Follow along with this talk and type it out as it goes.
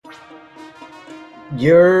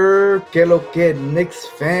Que lo que Knicks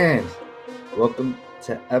fans. Welcome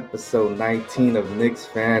to episode 19 of Knicks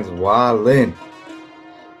fans Wildin'.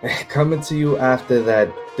 Coming to you after that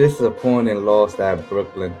disappointing loss at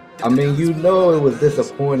Brooklyn. I mean, you know it was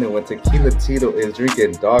disappointing when Tequila Tito is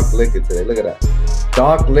drinking dark liquor today. Look at that.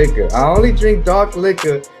 Dark liquor. I only drink dark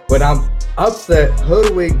liquor when I'm upset,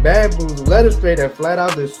 hoodwinked, bamboozled, led astray, and flat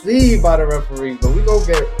out deceived by the referee. But we gonna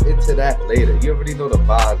get into that later. You already know the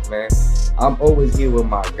vibes, man. I'm always here with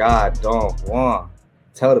my guy, Don Juan.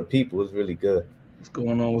 Tell the people it's really good. What's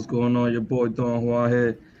going on? What's going on? Your boy Don Juan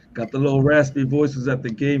here. Got the little raspy voices at the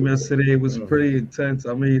game yesterday. It was pretty intense.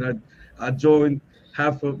 I mean, I joined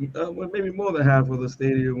half of, well, maybe more than half of the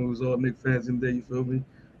stadium. It was all Knicks fans in there. You feel me?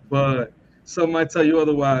 But some might tell you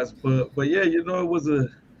otherwise. But yeah, it was a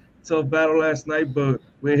tough battle last night. But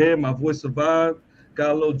we're here. My voice survived.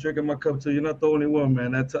 Got a little drink in my cup too. You're not the only one,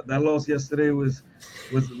 man. That loss yesterday was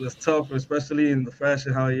tough, especially in the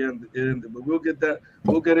fashion how it ended. But we'll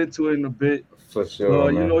get into it in a bit. For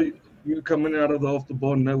sure, man. You coming out of the Off the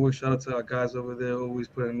Ball Network. Shout out to our guys over there, always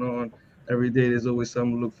putting on every day. There's always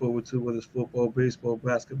something to look forward to, whether it's football, baseball,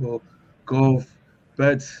 basketball, golf,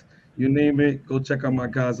 bets, you name it. Go check out my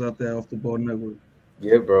guys out there, Off the Ball Network.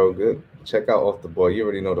 Yeah, bro, good. Check out Off the Ball. You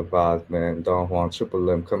already know the vibes, man. Don Juan, Triple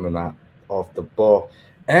M coming out off the ball.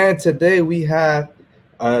 And today we have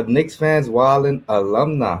Knicks fans Wildin'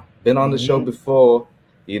 alumni. Been on the show before.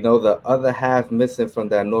 You know, the other half missing from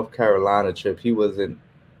that North Carolina trip. He was in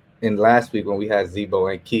last week when we had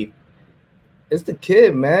Zebo and Keith. It's the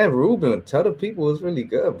kid, man. Ruben, tell the people it's really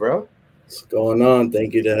good, bro. What's going on?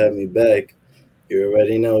 Thank you to have me back. You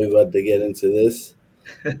already know we're about to get into this.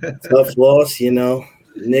 Tough loss,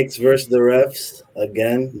 Knicks versus the refs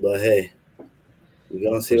again, but hey, we're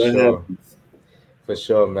going to see what happens. For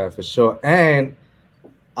sure, man, for sure. And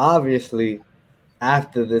obviously,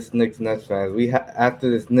 after this Knicks-Nets fans, after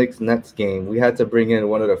this Knicks-Nets game, we had to bring in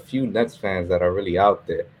one of the few Nets fans that are really out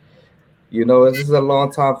there. You know, this is a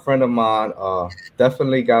longtime friend of mine.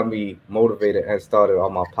 Definitely got me motivated and started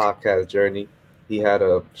on my podcast journey. He had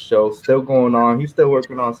a show still going on. He's still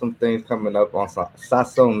working on some things coming up on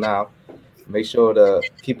Sasson now. Make sure to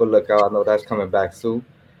keep a lookout. I know that's coming back soon.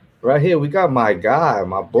 Right here, we got my guy,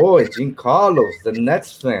 my boy, Gene Carlos, the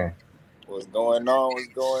Nets fan. What's going on? What's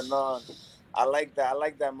going on? I like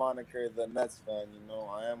that moniker, the Nets fan.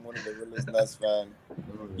 I am one of the realest Nets fan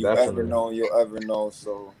you'll ever know.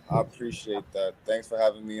 So I appreciate that. Thanks for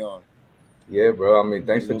having me on. Yeah, bro. I mean,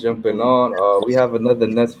 thanks for jumping on. We have another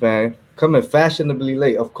Nets fan coming fashionably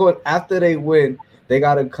late. Of course, after they win, they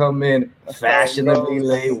gotta come in fashionably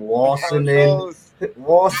late, waltzing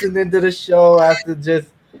into the show after just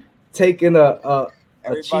taking a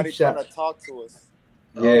Everybody cheap trying shot. to talk to us.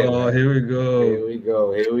 Yeah, Oh, here we go.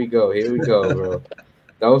 Here we go, bro.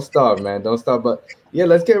 Don't start, man. Don't start. But yeah,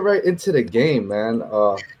 let's get right into the game, man.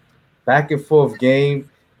 Back and forth game.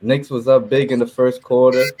 Knicks was up big in the first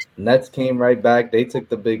quarter. Nets came right back. They took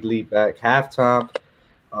the big lead back. Halftime,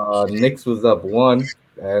 Knicks was up 1.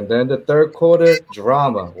 And then the third quarter,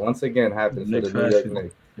 drama once again happened for the New York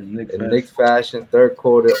Knicks. In Knicks fashion, third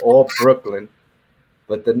quarter, all Brooklyn.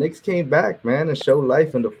 But the Knicks came back, man, and showed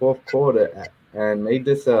life in the fourth quarter and made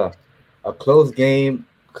this a close game.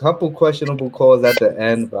 Couple questionable calls at the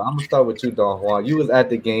end, but I'm gonna start with you, Don Juan. You was at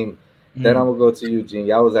the game. Then I'm gonna go to you, Gene.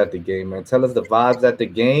 Y'all was at the game, man. Tell us the vibes at the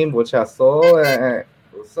game, what y'all saw, and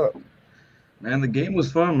what's up. Man, the game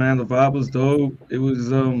was fun, man. The vibe was dope. It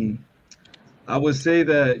was I would say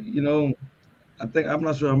that, I think I'm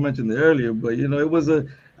not sure I mentioned it earlier, but it was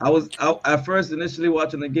I was out at first initially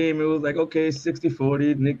watching the game, it was like, okay,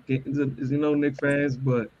 60-40, Nick fans,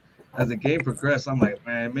 but as the game progressed, I'm like,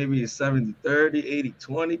 man, maybe it's 70-30,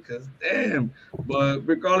 80-20, because damn. But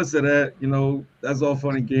regardless of that, that's all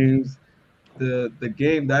fun and games. The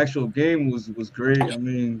actual game was great. I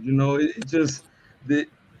mean,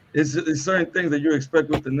 it's certain things that you expect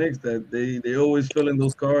with the Knicks that they always fill in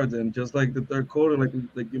those cards, and just like the third quarter, like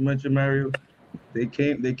you mentioned, Mario, they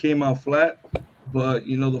came out flat. But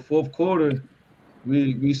the fourth quarter,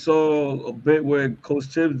 we saw a bit where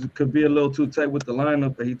Coach Tibbs could be a little too tight with the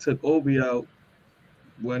lineup, and he took Obi out.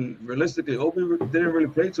 When realistically, Obi didn't really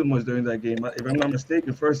play too much during that game. If I'm not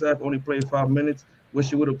mistaken, first half only played 5 minutes. Wish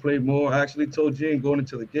he would have played more. I actually told Gene going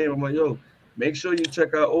into the game, I'm like, yo, make sure you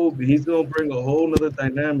check out Obi. He's gonna bring a whole nother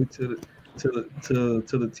dynamic to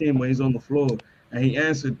the team when he's on the floor. And he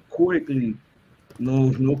answered quickly.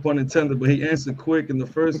 No pun intended, but he answered quick in the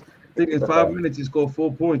first. I think in 5 minutes he scored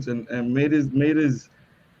 4 points and made a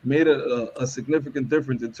significant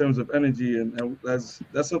difference in terms of energy, and that's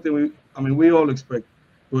something we all expect.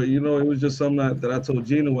 But it was just something that I told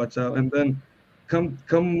Gene to watch out. And then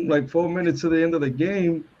come like 4 minutes to the end of the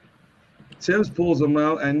game, Tibbs pulls him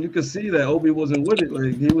out, and you can see that Obi wasn't with it.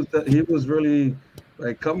 Like he was really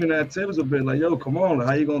like coming at Tibbs a bit, like, yo, come on, like,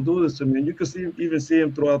 how you gonna do this to me? And you can see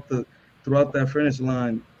him throughout that finish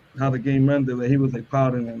line, how the game ended, that he was like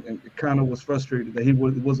pouting and kind of was frustrated that he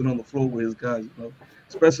wasn't on the floor with his guys, you know,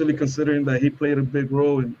 especially considering that he played a big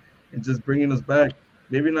role in just bringing us back.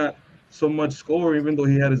 Maybe not so much score, even though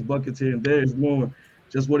he had his buckets here and there. It's more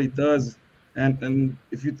just what he does. And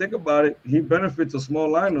if you think about it, he benefits a small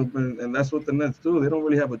lineup, and that's what the Nets do. They don't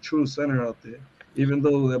really have a true center out there, even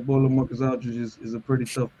though that boy LaMarcus Aldridge is a pretty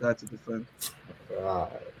tough guy to defend.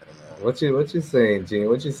 What you saying, Gene?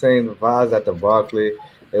 What you saying? The vibes at the Barclays.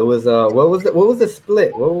 It was what was the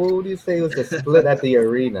split? What would you say was the split at the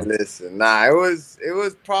arena? Listen, it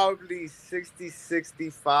was probably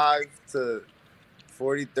 60-65 to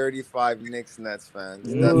 40-35 Knicks Nets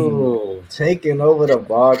fans. Ooh, taking over the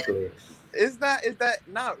Barclays. Is that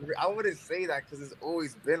not? I wouldn't say that because it's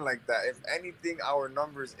always been like that. If anything, our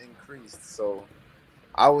numbers increased. So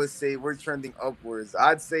I would say we're trending upwards.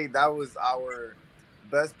 I'd say that was our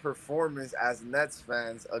best performance as Nets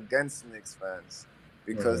fans against Knicks fans,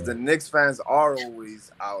 because the Knicks fans are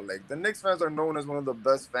always out. Like, the Knicks fans are known as one of the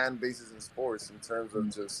best fan bases in sports in terms of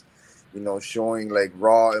just, you know, showing like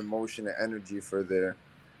raw emotion and energy for their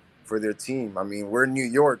team. I mean, we're New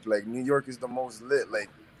York. Like, New York is the most lit. Like,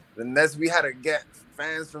 the Nets, we had to get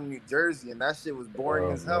fans from New Jersey, and that shit was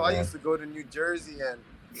boring as hell. I used to go to New Jersey, and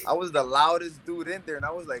I was the loudest dude in there, and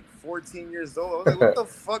I was like 14 years old. I was like, what the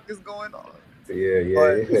fuck is going on? But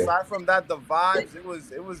aside from that, the vibes, it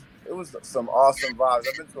was some awesome vibes.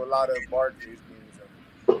 I've been to a lot of Barclays games,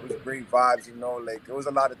 and it was great vibes, you know. Like, it was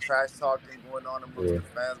a lot of trash talking going on amongst the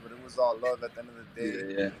fans, but it was all love at the end of the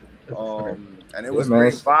day. And it was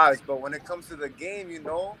great vibes. But when it comes to the game, you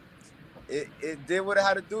know, it did what it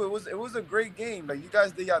had to do. It was a great game. Like, you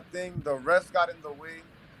guys did your thing. The refs got in the way.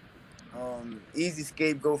 Easy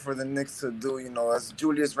scapegoat for the Knicks to do. You know, as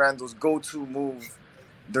Julius Randle's go-to move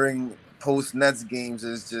during post-Nets games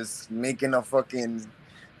is just making a fucking,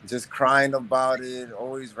 just crying about it,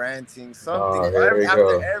 always ranting something.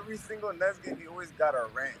 After every single Nets game, he always got a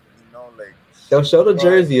rant. You know, like. Show the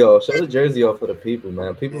jersey off. Show the jersey off for the people,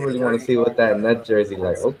 man. People really want to see what that Net jersey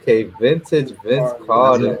like. Okay, vintage Vince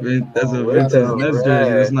Carter. That's a vintage Nets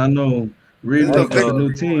jersey. That's not no relook of a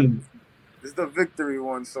new team. This is the victory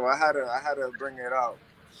one, so I had to bring it out.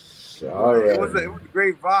 All right. It was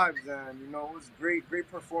great vibes, and you know, it was great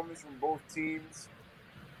performance from both teams.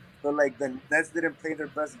 But like, the Nets didn't play their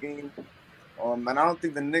best game, and I don't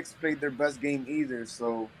think the Knicks played their best game either.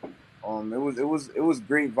 So. It was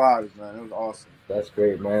great vibes, man. It was awesome. That's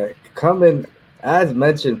great, man. Coming, as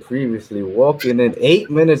mentioned previously, walking in 8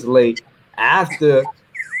 minutes late after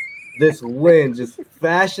this win, just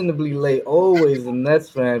fashionably late. Always a Nets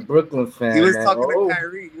fan, Brooklyn fan. He was talking to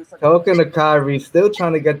Kyrie. Talking to Kyrie, still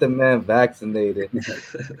trying to get the man vaccinated.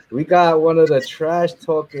 We got one of the trash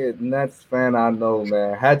talking Nets fan I know,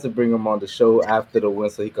 man. Had to bring him on the show after the win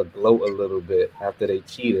so he could gloat a little bit after they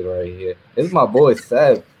cheated right here. This is my boy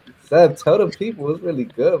Seb. Seb, tell the people it's really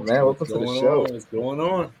good, man. Welcome to the show. What's going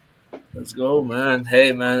on? Let's go, man.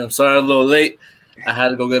 Hey, man, I'm sorry I'm a little late. I had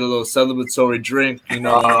to go get a little celebratory drink, you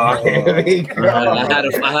know. I had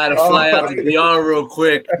to fly out to Beyond real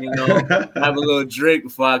quick, you know, have a little drink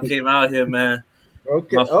before I came out here, man.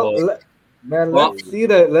 Okay. Let's see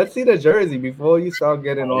the jersey before you start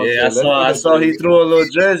getting on. Yeah, I saw he threw a little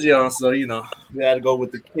jersey on, so you know we had to go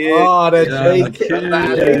with the kid. Oh, that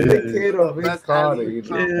kid of Vince Carter, you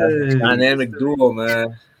know. Dynamic duo,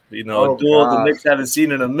 man. You know, duo the Knicks haven't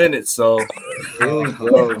seen in a minute, so here we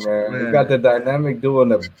go, man. We got the dynamic duo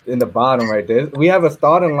in the bottom right there. We have a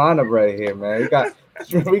starting lineup right here, man.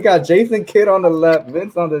 We got Jason Kidd on the left,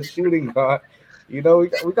 Vince on the shooting guard. You know,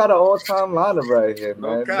 we got an all-time lineup right here,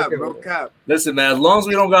 man. No cap. Listen, man, as long as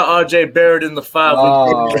we don't got RJ Barrett in the 5.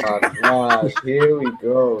 Oh, my gosh. Here we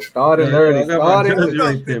go. Starting early. Did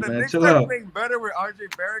the Knicks make better when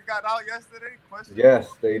RJ Barrett got out yesterday? Yes,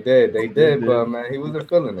 they did. But, man, he wasn't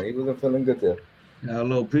feeling it. He wasn't feeling good there. Yeah, a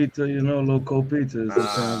little pizza, you know, a little cold pizza.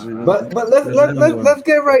 But let's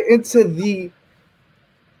get right into the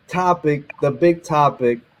topic, the big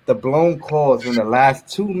topic. The blown calls in the last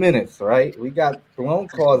 2 minutes, right? We got blown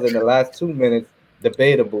calls in the last 2 minutes,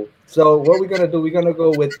 debatable. So what we're going to do, we're going to go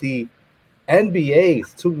with the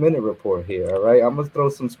NBA's 2-minute report here, all right? I'm going to throw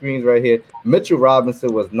some screens right here. Mitchell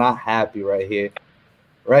Robinson was not happy right here.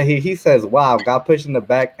 Right here, he says, wow, got pushed in the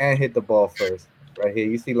back and hit the ball first. Right here,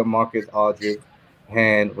 you see LaMarcus Aldridge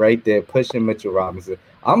hand right there pushing Mitchell Robinson.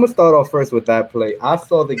 I'm going to start off first with that play. I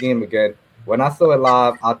saw the game again. When I saw it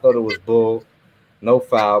live, I thought it was bull. No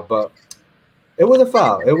foul, but It was a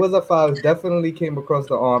foul. It was a foul. It definitely came across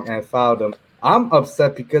the arm and fouled him. I'm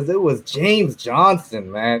upset because it was James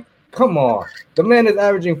Johnson, man. Come on. The man is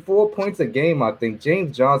averaging 4 points a game, I think.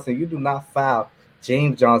 James Johnson, you do not foul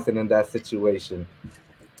James Johnson in that situation.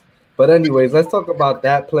 But anyways, let's talk about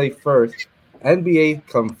that play first. NBA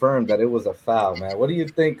confirmed that it was a foul, man. What do you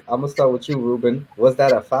think? I'm going to start with you, Ruben. Was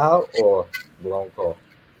that a foul or blown call?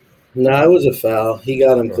 No, it was a foul. He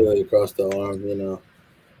got him clearly across the arm, you know.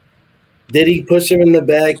 Did he push him in the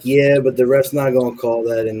back? Yeah, but the ref's not going to call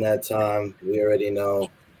that in that time. We already know.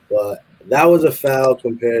 But that was a foul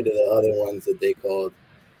compared to the other ones that they called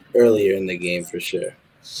earlier in the game for sure.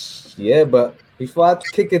 Yeah, but before I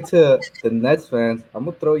kick it to the Nets fans, I'm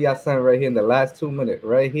going to throw y'all something right here in the last 2 minutes,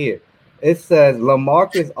 right here. It says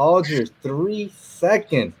LaMarcus Aldridge, 3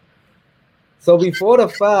 seconds. So before the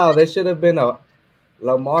foul, there should have been a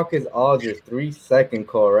LaMarcus Aldridge 3-second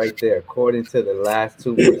call right there, according to the last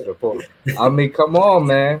 2 minutes report. I mean, come on,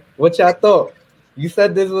 man. What y'all thought? You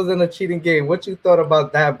said this wasn't a cheating game. What you thought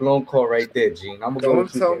about that blown call right there, Gene?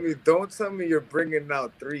 Don't tell me you're bringing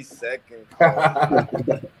out 3-second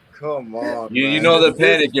call. Come on, you know they're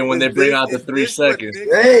panicking when they bring out the 3 seconds.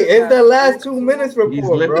 Hey, it's the last 2 minutes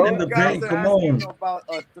report, bro. In the paint. Come on. About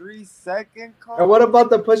a 3-second call. And what about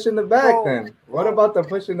the push in the back then? What about the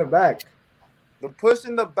push in the back? The push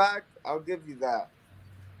in the back, I'll give you that.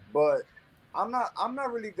 But I'm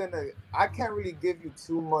not really I can't really give you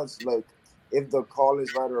too much like if the call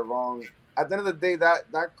is right or wrong. At the end of the day,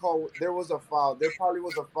 that call, there was a foul. There probably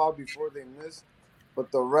was a foul before they missed. But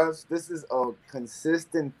the refs, this is a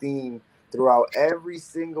consistent theme throughout every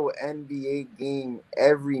single NBA game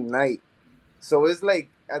every night. So it's like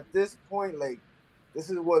at this point, like this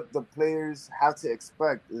is what the players have to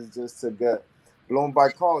expect is just to get blown by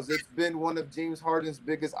calls. It's been one of James Harden's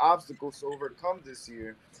biggest obstacles to overcome this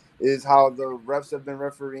year is how the refs have been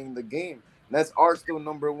refereeing the game. Nets are still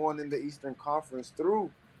number one in the Eastern Conference through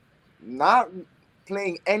not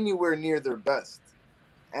playing anywhere near their best.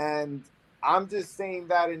 And I'm just saying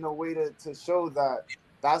that in a way to show that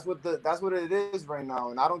that's what it is right now.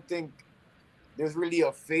 And I don't think there's really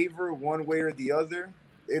a favor one way or the other.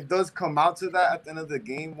 It does come out to that at the end of the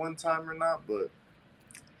game one time or not, but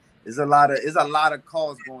it's a lot of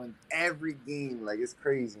calls going every game. Like it's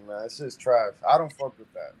crazy, man. It's just trash. I don't fuck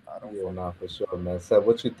with that. For sure, man. So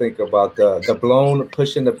what you think about the blown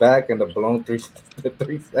push in the back and the blown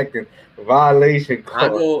 3-second violation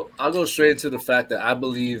call? I'll go straight into the fact that I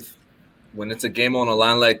believe when it's a game on a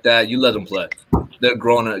line like that, you let them play. They're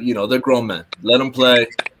grown, they're grown men. Let them play.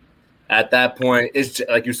 At that point, it's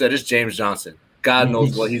like you said, it's James Johnson. God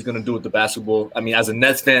knows what he's gonna do with the basketball. I mean, as a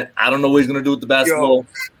Nets fan, I don't know what he's gonna do with the basketball.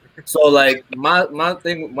 So, like, my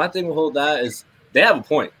thing with whole that is they have a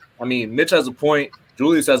point. I mean, Mitch has a point.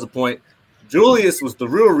 Julius has a point. Julius was the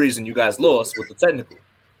real reason you guys lost with the technical.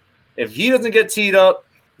 If he doesn't get teed up,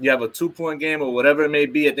 you have a 2-point game or whatever it may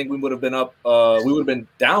be. I think we would have been up. We would have been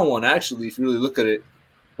down one actually, if you really look at it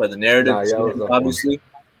by the narrative, obviously.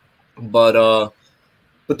 But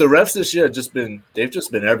the refs this year they've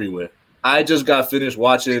just been everywhere. I just got finished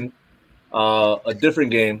watching a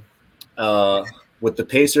different game with the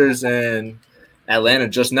Pacers and Atlanta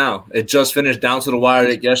just now. It just finished down to the wire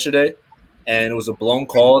yesterday, and it was a blown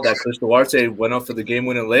call that Chris Duarte went up for the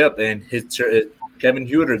game-winning layup, and Kevin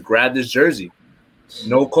Huerter grabbed his jersey.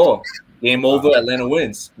 No call. Game over. Atlanta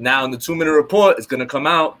wins. Now in the 2-minute report, it's gonna come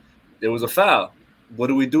out. There was a foul. What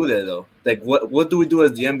do we do there though? Like what do we do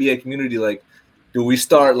as the NBA community? Like, do we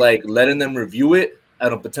start like letting them review it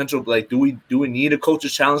at a potential? Like, do we need a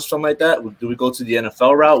coach's challenge, something like that? Do we go to the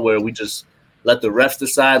NFL route where we just let the refs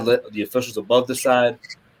decide, let the officials above decide?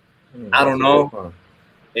 I don't know.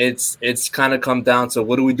 It's kind of come down to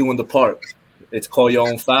what do we do in the park? It's call your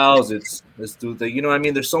own fouls. Let's do the, you know what I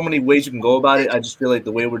mean? There's so many ways you can go about it. I just feel like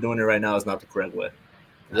the way we're doing it right now is not the correct way.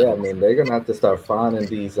 Yeah, I mean, they're going to have to start finding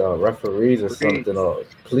these referees or something. Or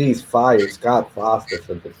please fire Scott Foster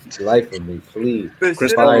for the life of me, please.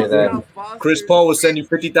 Chris Paul will send you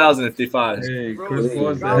 $50,000 if they fire. Hey, Chris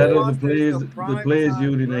Paul's the head of the players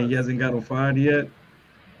union, and he hasn't got him fired yet.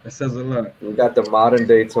 That says a lot. We got the modern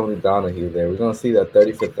day Tony Donahue there. We're gonna see that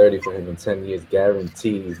 30 for 30 for him in 10 years,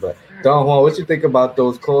 guaranteed. But Don Juan, what you think about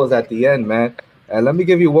those calls at the end, man? And let me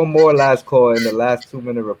give you one more last call in the last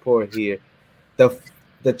 2-minute report here.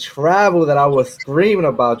 The travel that I was screaming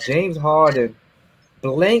about, James Harden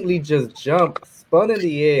blankly just jumped, spun in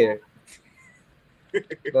the air.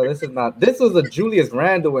 No, this is not. This was a Julius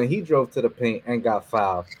Randle when he drove to the paint and got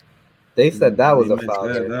fouled. They said that was a foul.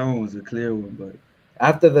 That one was a clear one, but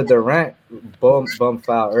after the Durant bum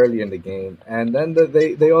foul early in the game, and then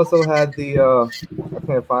they also had the I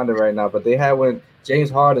can't find it right now, but they had when James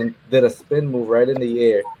Harden did a spin move right in the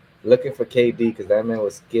air, looking for KD because that man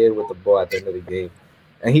was scared with the ball at the end of the game,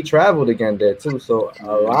 and he traveled again there too. So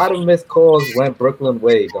a lot of missed calls went Brooklyn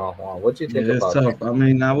way. Don Juan, what you think Yeah, it's about tough. that? I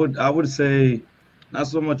mean, I would say not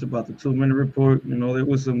so much about the 2 minute report. You know, there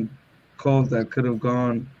was some calls that could have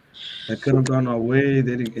gone our way. It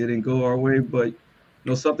didn't go our way. But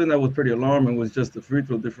something that was pretty alarming was just the free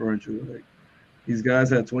throw differential. Like these guys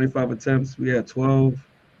had 25 attempts, we had 12.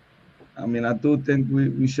 I mean, I do think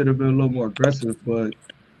we should have been a little more aggressive, but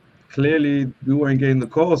clearly we weren't getting the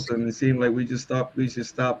calls, and it seemed like we should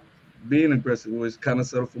stop being aggressive. We was kind of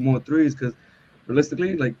settle for more threes because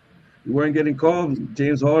realistically, like we weren't getting called.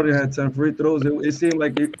 James Harden had 10 free throws. It seemed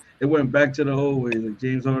like it went back to the old ways. Like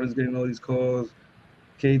James Harden's getting all these calls,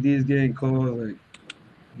 KD is getting calls. Like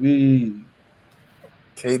we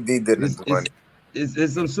KD didn't it's do it's anything.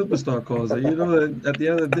 it's some superstar calls. Like, at the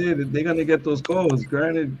end of the day, they're gonna get those calls.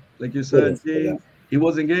 Granted, like you said, James, he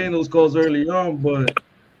wasn't getting those calls early on, but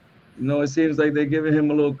it seems like they're giving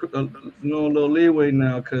him a little leeway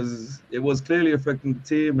now because it was clearly affecting the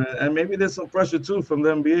team, and maybe there's some pressure too from the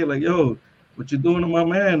NBA. Like, yo, what you doing to my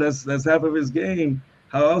man? That's half of his game.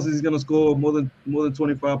 How else is he gonna score more than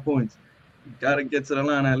 25 points? You gotta get to the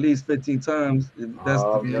line at least 15 times. That's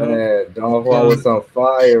Oh you know. man, Don Juan But was on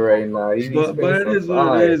fire right now. He's but spitting it some is what it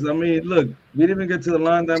fire. is. I mean, look, we didn't even get to the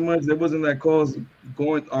line that much. There wasn't that calls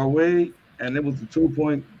going our way, and it was a two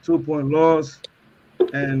point loss.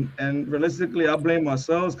 And realistically, I blame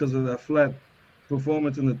ourselves because of that flat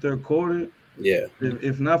performance in the third quarter. Yeah.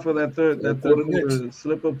 If not for that third quarter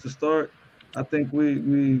slip up to start, I think we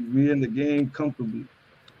in the game comfortably.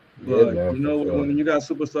 Yeah, But man, for sure. when you got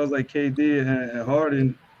superstars like KD and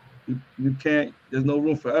Harden, you can't. There's no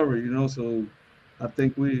room for error. So I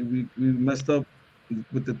think we messed up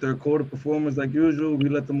with the third quarter performance like usual. We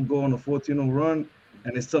let them go on a 14-0 run,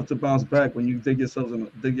 and it's tough to bounce back when you dig yourself in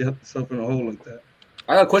a hole like that.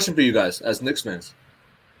 I got a question for you guys as Knicks fans.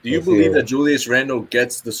 Do you Let's believe hear that it. Julius Randle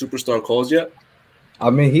gets the superstar calls yet? I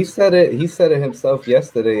mean, he said it. He said it himself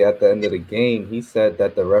yesterday at the end of the game. He said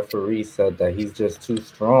that the referee said that he's just too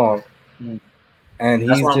strong, Mm. and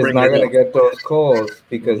That's he's why I'm just bringing not it gonna up. get those calls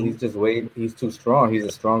because Mhm. he's just waiting. He's too strong. He's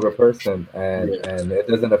a stronger person, and Yeah. and it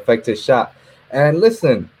doesn't affect his shot. And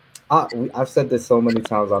listen, I've said this so many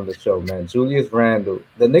times on the show, man. Julius Randle,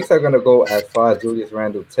 the Knicks are gonna go as far as Julius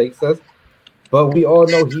Randle takes us, but we all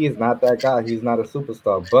know he is not that guy. He's not a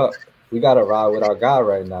superstar, but we gotta ride with our guy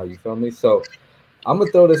right now. You feel me? So I'm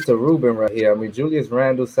gonna throw this to Ruben right here. I mean, Julius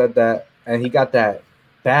Randle said that, and he got that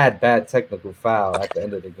bad technical foul at the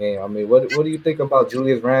end of the game. I mean, what do you think about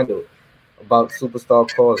Julius Randle, about superstar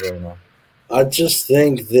calls right now? I just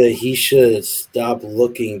think that he should stop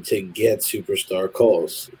looking to get superstar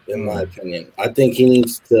calls, in my opinion. I think he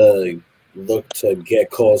needs to look to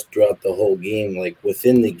get calls throughout the whole game, like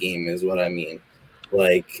within the game, is what I mean.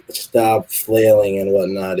 Like, stop flailing and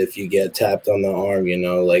whatnot if you get tapped on the arm,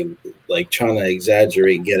 like trying to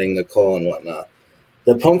exaggerate getting the call and whatnot.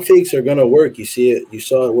 The pump fakes are gonna work. You see it. You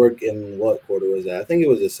saw it work in what quarter was that? I think it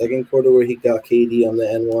was the second quarter where he got KD on the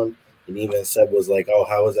N1, and even Seb was like, "Oh,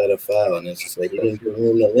 how was that a foul?" And it's just like he didn't give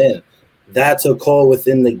room to land. That's a call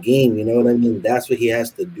within the game. You know what I mean? That's what he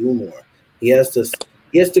has to do more. He has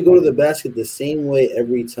to go to the basket the same way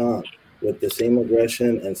every time with the same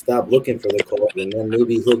aggression and stop looking for the calls, and then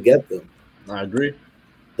maybe he'll get them. I agree.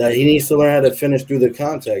 That he needs to learn how to finish through the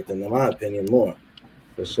contact, in my opinion, more.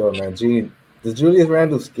 For sure, man. Gene, does Julius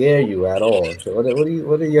Randle scare you at all? So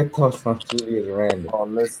what are your thoughts on Julius Randle? Oh,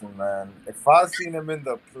 listen, man. If I seen him in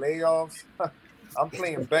the playoffs, I'm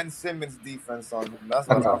playing Ben Simmons defense on him. That's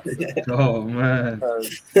what I'm saying. Oh man.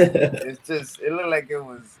 Because it looked like it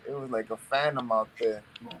was like a phantom out there.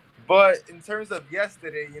 But in terms of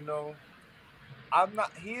yesterday, I'm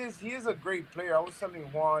not. He is a great player. I was telling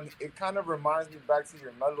Juan, it kind of reminds me back to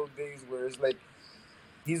your Melo days, where it's like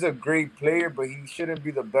he's a great player, but he shouldn't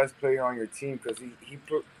be the best player on your team because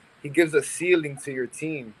he gives a ceiling to your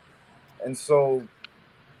team. And so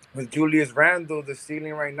with Julius Randle, the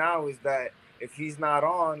ceiling right now is that if he's not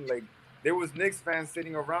on, like there was Knicks fans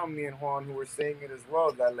sitting around me and Juan who were saying it as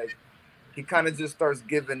well, that like he kind of just starts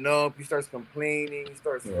giving up, he starts complaining, he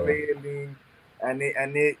starts flailing, and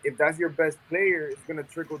if that's your best player, it's gonna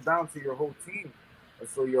trickle down to your whole team, and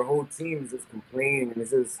so your whole team is just complaining, and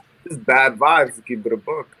it's just bad vibes, to keep it a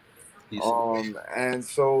buck. And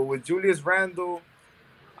so with Julius Randle,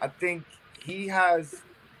 I think he has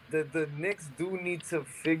the Knicks do need to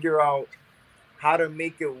figure out how to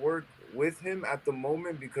make it work with him at the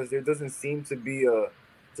moment, because there doesn't seem to be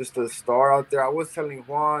just a star out there. I was telling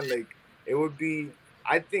Juan, like, it would be,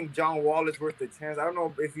 I think John Wall is worth a chance. I don't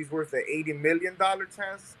know if he's worth an $80 million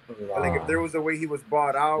chance. But like, if there was a way he was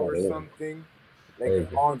bought out or something,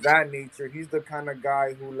 like on that nature, he's the kind of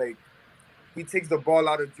guy who, like, he takes the ball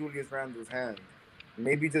out of Julius Randle's hand.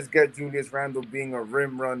 Maybe just get Julius Randle being a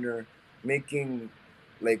rim runner, making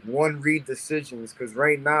like one read decisions, because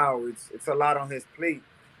right now it's a lot on his plate.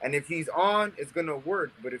 And if he's on, it's gonna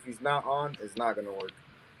work. But if he's not on, it's not gonna work.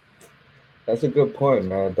 That's a good point,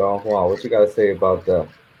 man. Don Juan, what you gotta say about the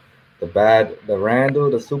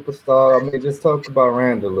Randle, the superstar? I mean, just talk about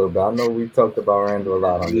Randle a little bit. I know we've talked about Randle a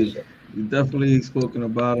lot on this show. We definitely spoken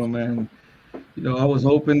about him, man. You know, I was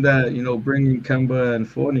hoping that, you know, bringing Kemba and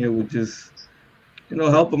Fournier would just, you know,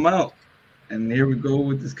 help him out. And here we go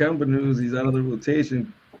with this Kemba news. He's out of the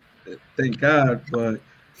rotation. Thank God. But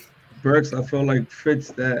Burks, I feel like fits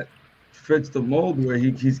the mold where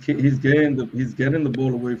he's getting the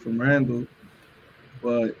ball away from Randle.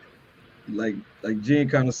 But like Gene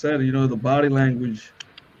kind of said, you know, the body language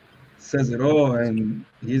says it all, and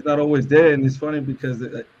he's not always there. And it's funny because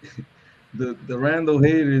the Randle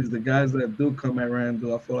haters, the guys that do come at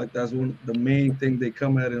Randle, I feel like that's the main thing they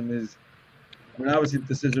come at him is, I mean, obviously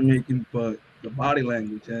decision making, but the body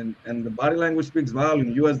language, and the body language speaks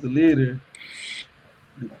volume. You as the leader,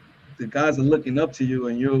 the guys are looking up to you,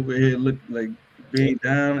 and you're over here look like being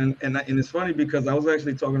down. And it's funny because I was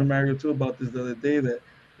actually talking to Mario too about this the other day, that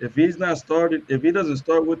if he doesn't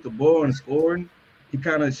start with the ball and scoring, he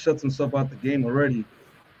kind of shuts himself out the game already.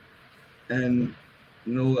 And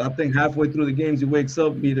you know, I think halfway through the games he wakes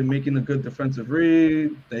up either making a good defensive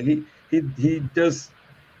read. That he just,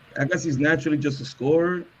 I guess he's naturally just a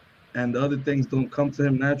scorer, and the other things don't come to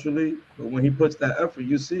him naturally. But when he puts that effort,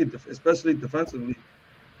 you see it, especially defensively.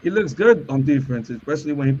 He looks good on defense,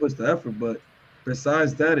 especially when he puts the effort. But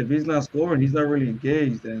besides that, if he's not scoring, he's not really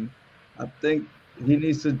engaged. And I think he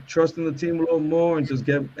needs to trust in the team a little more and just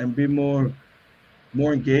be more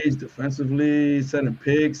engaged defensively, setting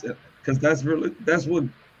picks, because that's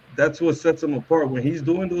what sets him apart. When he's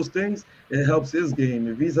doing those things, it helps his game.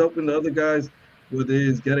 If he's helping the other guys with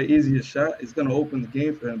his get an easier shot, it's gonna open the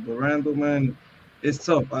game for him. But Randle, man, it's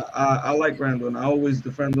tough. I like Randle, and I always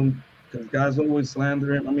defend him because guys always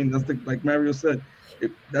slander him. I mean, that's like Mario said,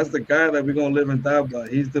 that's the guy that we're gonna live and die by.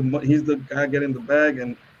 He's the guy getting the bag,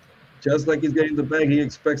 and just like he's getting the bag, he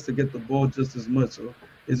expects to get the ball just as much. So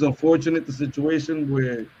it's unfortunate the situation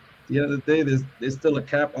where at the end of the day, there's still a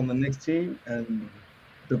cap on the next team, and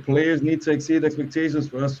the players need to exceed expectations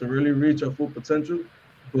for us to really reach our full potential.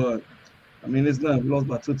 But I mean, it's not. We lost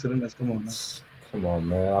by 2 to the Nets. Come on, man. Come on,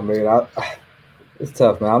 man. I mean, it's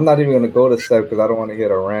tough, man. I'm not even gonna go to Seth because I don't want to hit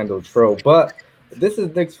a Randle troll. But this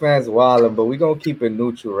is Knicks fans wilding, but we're gonna keep it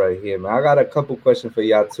neutral right here, man. I got a couple questions for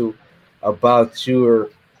y'all too about your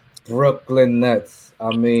Brooklyn Nets.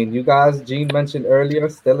 I mean, you guys, Gene mentioned earlier,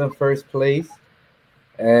 still in first place,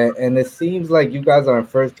 and it seems like you guys are in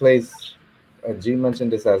first place. Gene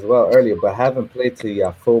mentioned this as well earlier, but haven't played to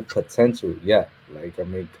your full potential yet. Like, I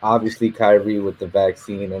mean, obviously Kyrie with the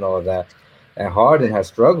vaccine and all that, and Harden has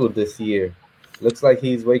struggled this year. Looks like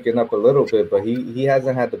he's waking up a little bit, but he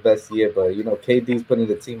hasn't had the best year. But, you know, KD's putting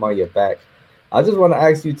the team on your back. I just want to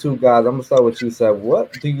ask you two guys, I'm going to start with you, Seth.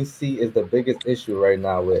 What do you see is the biggest issue right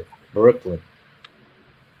now with Brooklyn?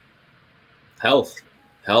 Health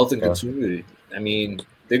and continuity. I mean,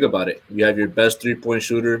 think about it. You have your best three-point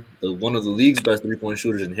shooter, one of the league's best three-point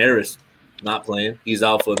shooters in Harris, not playing. He's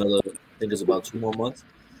out for another, I think it's about 2 more months.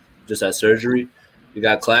 Just had surgery. You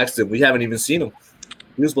got Claxton. We haven't even seen him.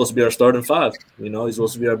 He was supposed to be our starting five. You know, he's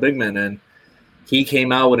supposed to be our big man. And he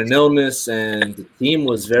came out with an illness, and the team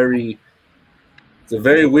was it's a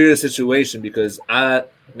very weird situation because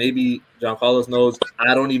maybe John Carlos knows,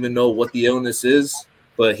 I don't even know what the illness is,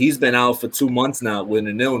 but he's been out for 2 months now with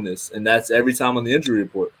an illness, and that's every time on the injury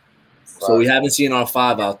report. Wow. So we haven't seen our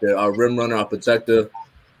five out there, our rim runner, our protector.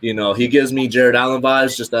 You know, he gives me Jared Allen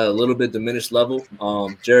vibes, just at a little bit diminished level.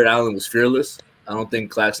 Jared Allen was fearless. I don't think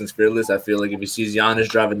Claxton's fearless. I feel like if he sees Giannis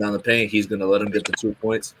driving down the paint, he's going to let him get the 2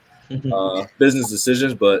 points. Business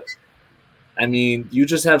decisions, but, I mean, you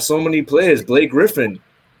just have so many players. Blake Griffin,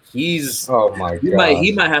 he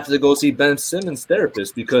might have to go see Ben Simmons'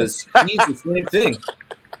 therapist because he's the same thing.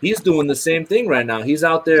 He's doing the same thing right now. He's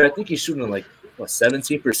out there. I think he's shooting like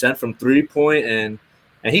 17% from 3-point, and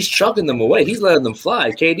he's chucking them away. He's letting them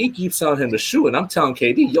fly. KD keeps telling him to shoot, and I'm telling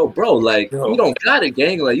KD, yo, bro, like, you don't got it,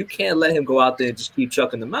 gang. Like, you can't let him go out there and just keep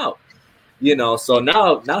chucking them out. You know, so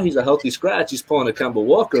now he's a healthy scratch. He's pulling a Kemba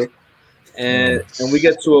Walker, and we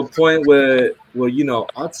get to a point where well, you know,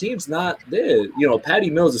 our team's not there. You know, Patty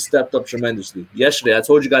Mills has stepped up tremendously. Yesterday, I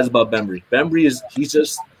told you guys about Bembry. Bembry he's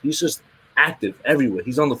just active everywhere.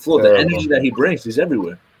 He's on the floor. Terrible. The energy that he brings, he's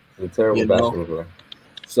everywhere. He's a terrible basketball player.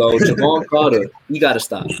 So Javon Carter, he got to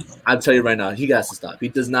stop. I'll tell you right now, he got to stop. He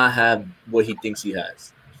does not have what he thinks he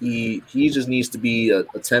has. He just needs to be a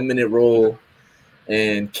 10-minute role.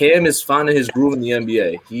 And Cam is finding his groove in the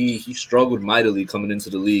NBA. He struggled mightily coming into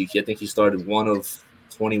the league. I think he started 1 of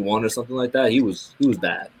 21 or something like that. He was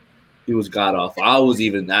bad. He was god awful. I was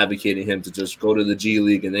even advocating him to just go to the G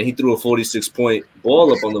League, and then he threw a 46-point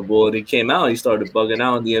ball up on the board. He came out. He started bugging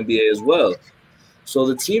out in the NBA as well. So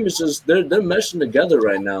the team is just they're meshing together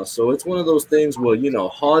right now. So it's one of those things where, you know,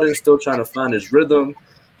 Harden's still trying to find his rhythm.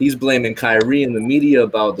 He's blaming Kyrie in the media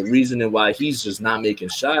about the reasoning why he's just not making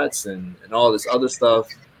shots and all this other stuff.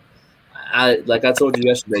 Like I told you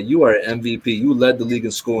yesterday, you are an MVP. You led the league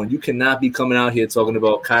in scoring. You cannot be coming out here talking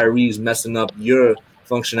about Kyrie's messing up your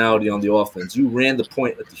functionality on the offense. You ran the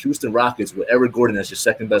point at the Houston Rockets with Eric Gordon as your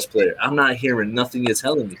second best player. I'm not hearing nothing you're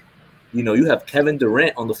telling me. You know, you have Kevin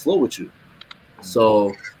Durant on the floor with you.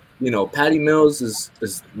 So, you know, Patty Mills is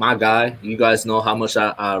my guy. You guys know how much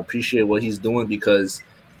I appreciate what he's doing because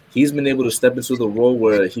he's been able to step into the role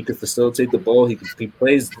where he could facilitate the ball. He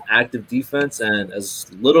plays active defense, and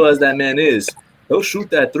as little as that man is, he'll shoot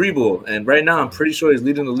that 3-ball. And right now, I'm pretty sure he's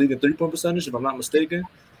leading the league in 3-point percentage, if I'm not mistaken.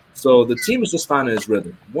 So the team is just finding his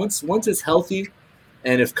rhythm. Once it's healthy,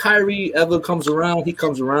 and if Kyrie ever comes around, he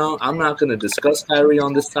comes around. I'm not going to discuss Kyrie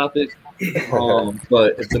on this topic.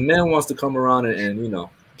 But if the man wants to come around and you know,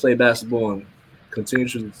 play basketball and continue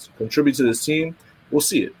to contribute to this team, we'll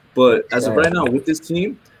see it. But as of right now, with this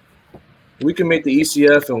team, we can make the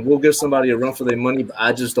ECF and we'll give somebody a run for their money, but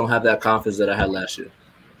I just don't have that confidence that I had last year.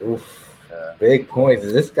 Oof. Big points.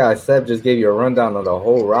 This guy, Seb, just gave you a rundown on the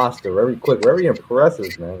whole roster. Very quick. Very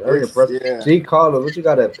impressive, man. Very impressive. Yeah. G. Carlos, what you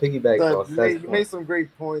got to piggyback on? You made some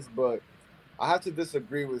great points, but I have to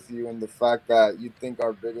disagree with you in the fact that you think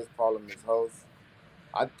our biggest problem is hosts.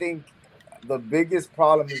 I think the biggest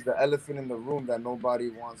problem is the elephant in the room that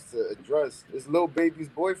nobody wants to address. It's Lil Baby's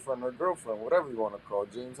boyfriend or girlfriend, whatever you want to call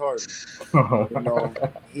it, James Harden. You know,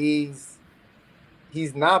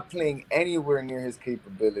 he's not playing anywhere near his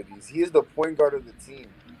capabilities. He is the point guard of the team.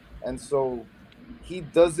 And so he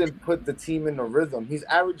doesn't put the team in a rhythm. He's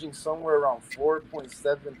averaging somewhere around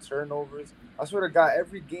 4.7 turnovers. I swear to God,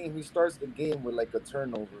 every game he starts the game with like a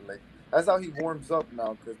turnover. Like that's how he warms up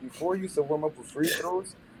now. Because before he used to warm up with free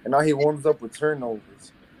throws, and now he warms up with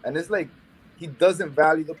turnovers. And it's like he doesn't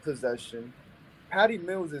value the possession. Patty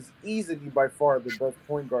Mills is easily by far the best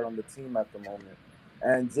point guard on the team at the moment.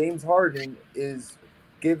 And James Harden is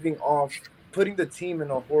putting the team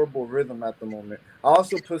in a horrible rhythm at the moment. I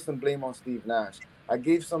also put some blame on Steve Nash. I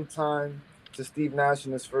gave some time to Steve Nash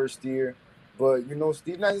in his first year. But, you know,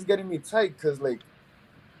 Steve Nash is getting me tight because, like,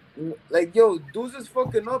 yo, dudes is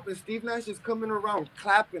fucking up and Steve Nash is coming around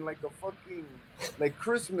clapping like a fucking, like,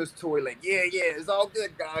 Christmas toy. Like, yeah, it's all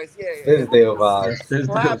good, guys. Yeah.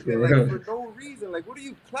 Clapping, like, for no reason. Like, what are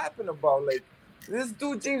you clapping about? Like, this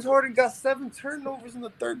dude, James Harden, got 7 turnovers in the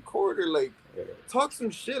third quarter. Like, talk some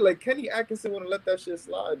shit. Like, Kenny Atkinson wouldn't let that shit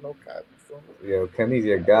slide. No cap. So. Yo, Kenny's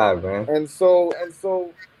your guy, man. And so,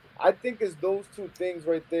 I think it's those two things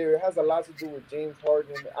right there. It has a lot to do with James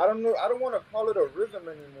Harden. I don't know. I don't want to call it a rhythm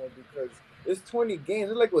anymore because it's 20 games.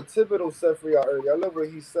 It's like what Thibodeau said for y'all earlier. I love what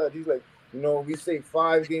he said. He's like, you know, we say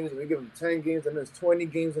 5 games and we give him 10 games and there's 20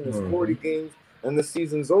 games and there's 40 games and the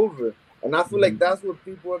season's over. And I feel like that's what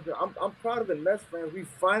people have been. I'm proud of the Nets fans. We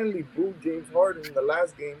finally booed James Harden in the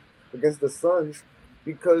last game against the Suns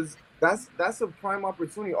because that's a prime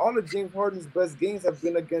opportunity. All of James Harden's best games have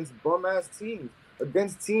been against bum-ass teams,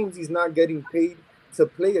 against teams he's not getting paid to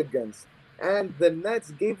play against. And the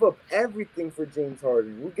Nets gave up everything for James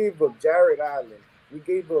Harden. We gave up Jared Allen. We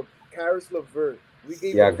gave up Caris LeVert. We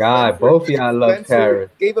gave up both of y'all love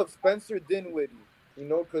Caris. Gave up Spencer Dinwiddie. You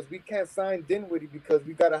know, because we can't sign Dinwiddie because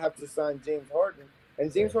we gotta have to sign James Harden,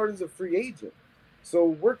 and James Harden's a free agent. So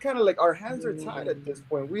we're kind of like our hands are tied at this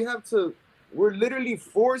point. We're literally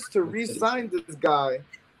forced to re-sign this guy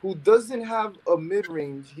who doesn't have a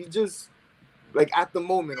mid-range. He just like at the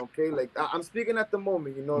moment, okay. Like I'm speaking at the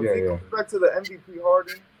moment. You know, if he comes back to the MVP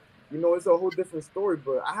Harden, you know, it's a whole different story.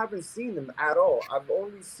 But I haven't seen him at all. I've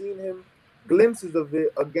only seen him glimpses of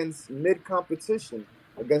it against mid-competition.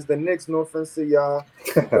 Against the Knicks, no offense to y'all,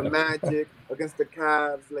 the Magic, against the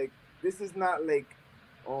Cavs. Like, this is not like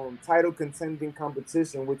title contending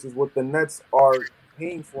competition, which is what the Nets are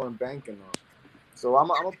paying for and banking on. So I'm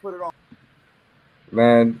gonna put it on.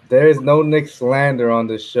 Man, there is no Knicks slander on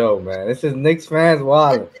this show, man. This is Knicks fans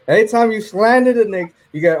wilding. Anytime you slander the Knicks,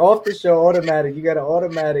 you get off the show automatic. You get an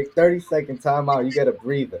automatic 30-second timeout. You get a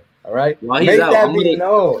breather. All right? While he's Make out, that be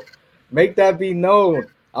known. Make that be known.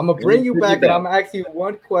 I'm going to bring you back, and I'm going to ask you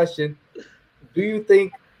one question. Do you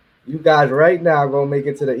think you guys right now are going to make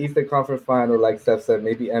it to the Eastern Conference Final, like Seth said,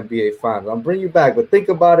 maybe NBA Finals? I'm bring you back, but think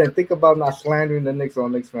about it and think about not slandering the Knicks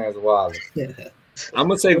on Knicks fans wilding. I'm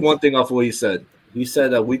going to take one thing off of what he said. He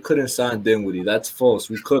said that we couldn't sign Dinwiddie. That's false.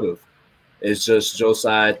 We could have. It's just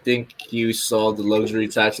Josiah. I think he saw the luxury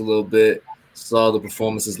tax a little bit, saw the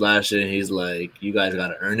performances last year, and he's like, you guys got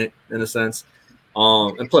to earn it in a sense.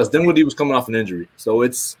 And plus, Dinwiddie was coming off an injury. So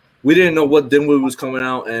we didn't know what Dinwiddie was coming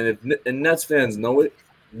out. And if Nets fans know it,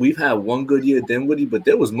 we've had one good year Dinwiddie, but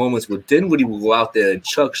there was moments where Dinwiddie would go out there and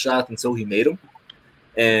chuck shots until he made them.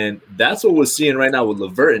 And that's what we're seeing right now with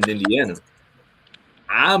LeVert in Indiana.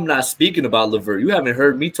 I'm not speaking about LeVert. You haven't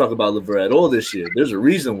heard me talk about LeVert at all this year. There's a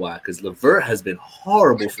reason why, because LeVert has been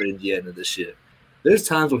horrible for Indiana this year. There's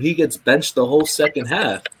times where he gets benched the whole second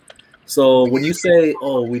half. So when you say,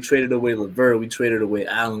 oh, we traded away LeVert, we traded away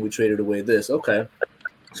Allen, we traded away this, okay.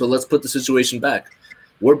 So let's put the situation back.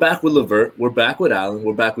 We're back with LeVert, we're back with Allen,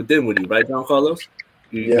 we're back with Dinwiddie, right, John Carlos?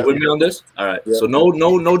 You with me on this? All right. Yeah. So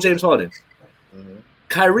no James Harden. Mm-hmm.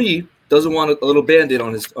 Kyrie doesn't want a little Band-Aid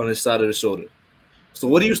on his side of the shoulder. So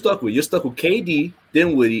what are you stuck with? You're stuck with KD,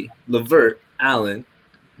 Dinwiddie, LeVert, Allen,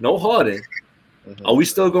 no Harden. Mm-hmm. Are we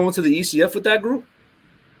still going to the ECF with that group?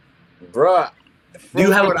 Bruh. Do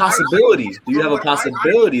you have a possibility? Do you have a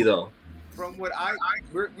possibility, though? From what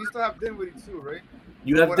we still have Dinwiddie too, right?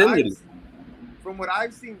 You have Dinwiddie. From what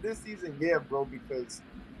I've seen this season, yeah, bro, because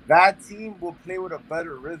that team will play with a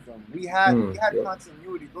better rhythm. We had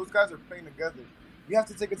continuity. Those guys are playing together. You have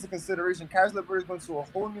to take into consideration, Caris LeVert is going to a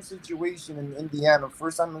whole new situation in Indiana,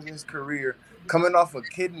 first time in his career, coming off of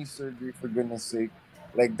kidney surgery, for goodness sake.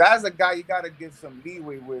 Like, that's a guy you got to give some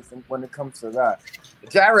leeway with when it comes to that.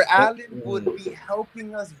 Jarrett Allen would be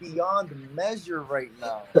helping us beyond measure right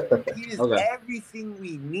now. He is everything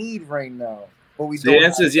we need right now. But the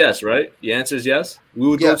answer is yes, right? The answer is yes? We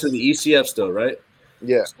would go to the ECF still, right?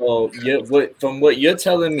 Yeah. So, from what you're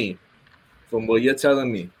telling me,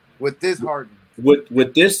 with this Harden.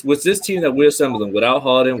 With this team that we're assembling, without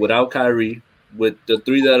Harden, without Kyrie, with the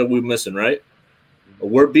three that we're missing, right?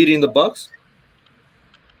 We're beating the Bucks.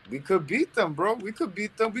 We could beat them, bro. We could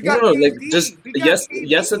beat them. We got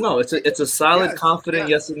yes or no. It's a solid, confident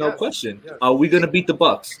yes or no question. Yes. Are we gonna beat the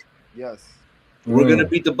Bucks? Yes. We're gonna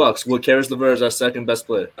beat the Bucks. With Caris LeVert as our second best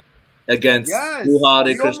player against Drew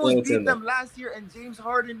Harden, Chris Middleton. We beat them last year, and James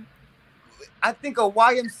Harden. I think a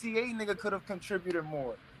YMCA nigga could have contributed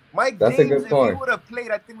more. That's a good point. If he would have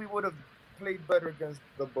played, I think we would have played better against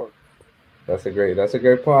the Bucks. That's a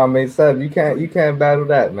great point. I mean, Seb, you can't battle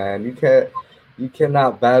that, man. You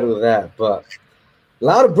cannot battle that. But a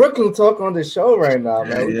lot of Brooklyn talk on the show right now,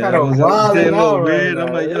 man. We kind of wilding out right now.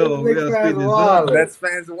 I'm like, yo, we gotta speed this up. Nets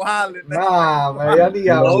fans wilding. Nah, man, y'all need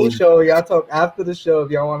your own show. Y'all talk after the show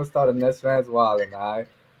if y'all want to start a Nets fans wilding, all right?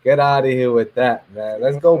 Get out of here with that, man.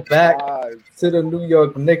 Let's go back to the New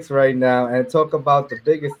York Knicks right now and talk about the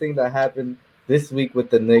biggest thing that happened this week with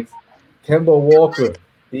the Knicks. Kemba Walker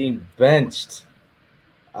being benched.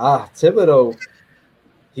 Thibodeau,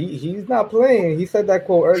 he's not playing. He said that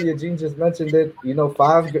quote earlier. Gene just mentioned it.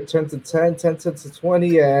 5 turned to 10, 10 to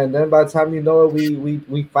 20, and then by the time you know it,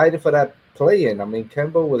 we fighting for that play-in. I mean,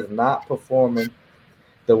 Kemba was not performing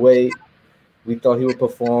the way we thought he would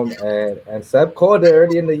perform, and Seb called it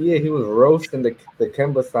early in the year. He was roasting the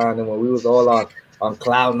Kemba signing when we was all on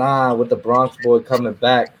cloud 9 with the Bronx boy coming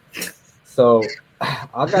back. So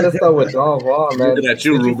I gotta start with Don Vaughn, man.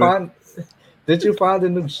 Did you find the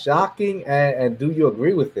news shocking, and do you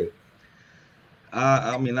agree with it?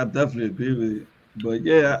 I mean, I definitely agree with it, but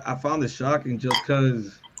yeah, I found it shocking just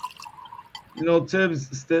because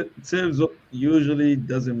Tibbs usually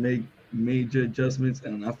doesn't make major adjustments,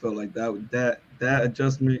 and I felt like that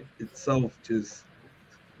adjustment itself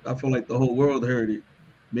I feel like the whole world heard it.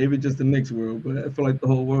 Maybe just the Knicks world, but I feel like the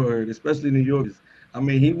whole world heard it, especially New Yorkers. I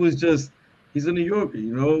mean, he's a New Yorker,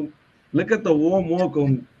 Look at the warm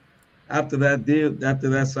welcome after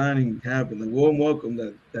that signing happened, the warm welcome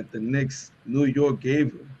that the Knicks New York gave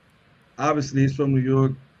him. Obviously, he's from New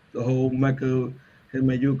York, the whole Mecca, him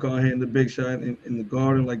and UConn hitting the big shot in the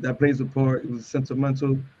Garden, like that plays a part. It was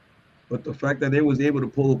sentimental. But the fact that they was able to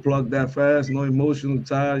pull the plug that fast, no emotional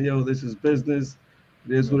tie, this is business.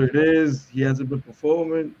 It is what it is. He hasn't been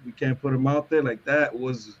performing. We can't put him out there. Like, that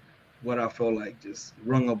was what I felt like just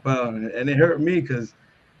rung a bell. And it hurt me because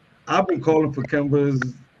I've been calling for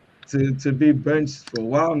Kemba to be benched for a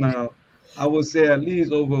while now. I would say at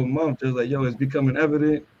least over a month. Just like, yo, it's becoming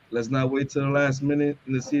evident. Let's not wait till the last minute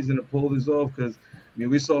in the season to pull this off. Because I mean,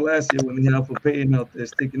 we saw last year when he had for Payton out there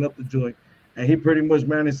sticking up the joint, and he pretty much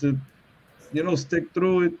managed to, stick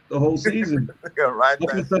through it the whole season. Right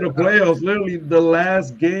up until the playoffs, literally the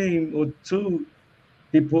last game or two,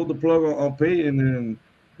 he pulled the plug on Payton, and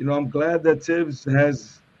I'm glad that Tibbs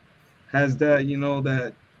has that,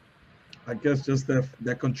 that, I guess, just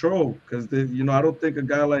that control, because I don't think a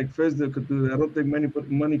guy like Fizdale could do that. I don't think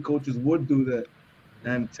many coaches would do that.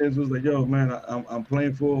 And Tibbs was like, "Yo, man, I'm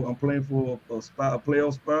playing for a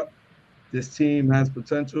playoff spot. This team has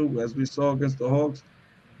potential, as we saw against the Hawks.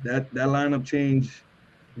 That lineup change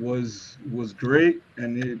was great,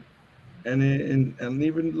 and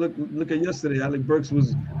even look at yesterday. Alec Burks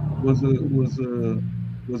was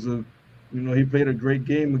a he played a great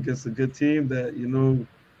game against a good team that the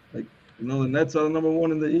Nets are number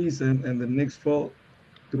one in the East, and the Knicks fought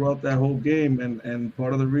throughout that whole game, and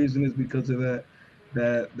part of the reason is because of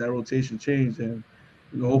that rotation change, and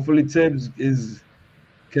hopefully Tibbs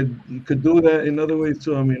could do that in other ways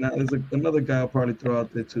too. I mean, there's another guy I'll probably throw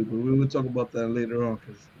out there too, but we will talk about that later on,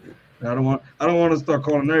 because I don't want to start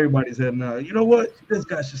calling everybody's head now. You know what? This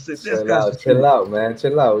guy should sit. Chill out, man.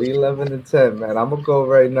 Chill out. We 11-10, man. I'm gonna go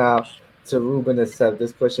right now to Ruben and Seth.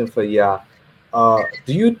 This question for y'all.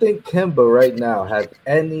 Do you think Kemba right now has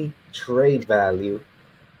any trade value?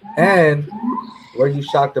 And were you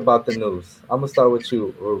shocked about the news? I'm gonna start with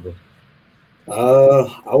you, Ruben.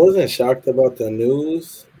 I wasn't shocked about the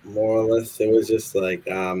news. More or less, it was just like,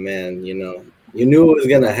 man, you knew it was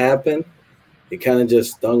gonna happen. It kind of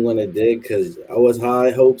just stung when it did, because I was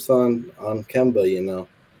high hopes on Kemba.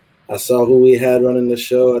 I saw who we had running the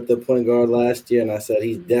show at the point guard last year, and I said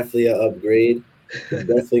he's definitely an upgrade. He's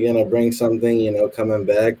definitely gonna bring something, coming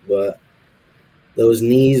back. But those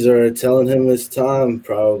knees are telling him it's time.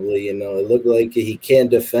 Probably, it looked like he can't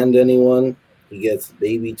defend anyone. He gets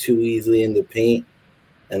maybe too easily in the paint,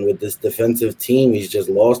 and with this defensive team, he's just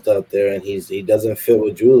lost out there, and he doesn't fit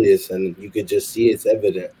with Julius, and you could just see it's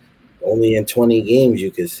evident. Only in 20 games you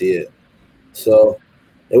could see it. So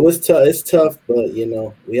it was tough. It's tough, but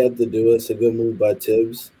we had to do it. It's a good move by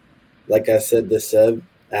Tibbs. Like I said to Seb,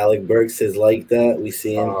 Alec Burks is like that. We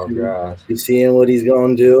see him. We seeing what he's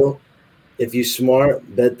gonna do. If you're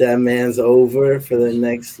smart, bet that man's over for the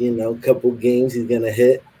next couple games. He's gonna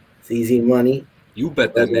hit. It's easy money. You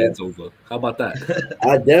bet that man's over. How about that?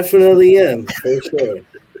 I definitely am, for sure.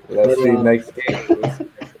 Let's see next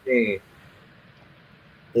game.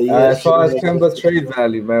 As far as Kemba's trade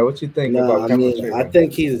value, man, what you think about Kemba's trade value? I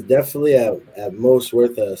think he's definitely at most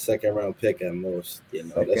worth a second-round pick at most.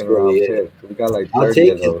 That's really it. We got like 30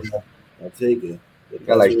 of those. I'll take it. We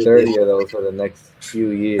got like 30 of those for the next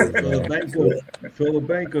few years. Fill the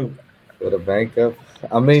bank up.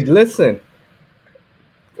 I mean, listen.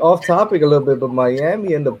 Off topic a little bit, but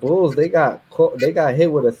Miami and the Bulls, they got hit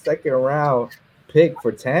with a second-round pick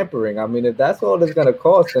for tampering. I mean, if that's all it's gonna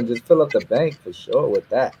cost, then just fill up the bank for sure with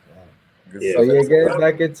that. Yeah. So getting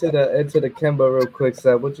back into the Kemba real quick,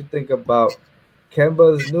 Seth. What you think about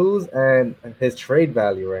Kemba's news and his trade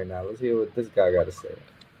value right now? Let's hear what this guy got to say.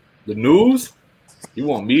 The news? You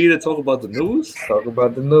want me to talk about the news? Talk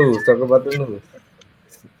about the news.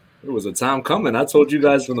 There was a time coming. I told you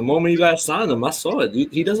guys from the moment you guys signed him, I saw it.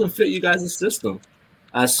 He doesn't fit you guys' system.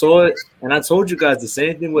 I saw it, and I told you guys the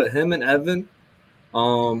same thing with him and Evan.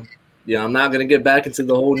 I'm not gonna get back into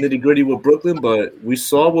the whole nitty-gritty with Brooklyn, but we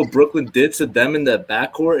saw what Brooklyn did to them in that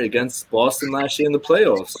backcourt against Boston last year in the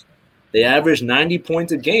playoffs. They averaged 90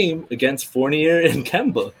 points a game against Fournier and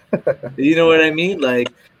Kemba. You know what I mean?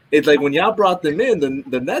 Like, it's like when y'all brought them in,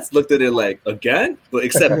 the Nets looked at it like, again? But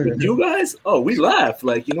except for you guys? Oh, we laughed.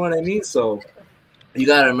 Like, you know what I mean? So you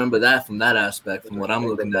got to remember that from that aspect, from what I'm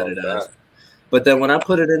looking at it as. But then when I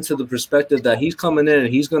put it into the perspective that he's coming in and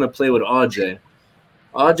he's going to play with RJ,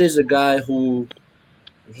 RJ's a guy who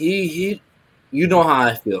he you know how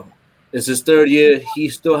I feel. It's his third year. He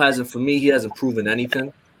still hasn't proven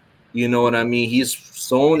anything. You know what I mean? He's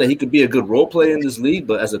shown that he could be a good role player in this league,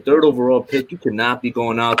 but as a third overall pick, you cannot be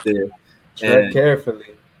going out there tread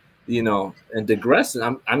carefully. And digressing.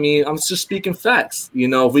 I'm just speaking facts.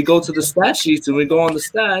 If we go to the stat sheets and we go on the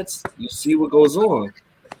stats, you see what goes on.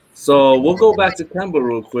 So we'll go back to Kemba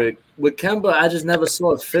real quick. With Kemba, I just never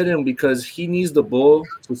saw it fit him because he needs the ball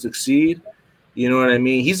to succeed. You know what I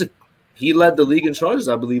mean? He led the league in charges,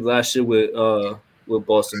 I believe, last year with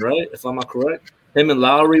Boston, right? If I'm not correct. Him and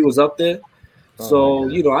Lowry was up there. So,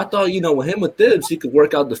 I thought, with him with Tibbs, he could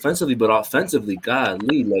work out defensively, but offensively,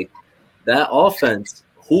 golly, like that offense,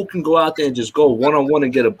 who can go out there and just go one-on-one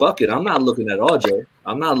and get a bucket? I'm not looking at RJ.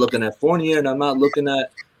 I'm not looking at Fournier, and I'm not looking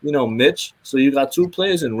at Mitch. So you got two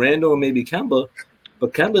players in Randall and maybe Kemba.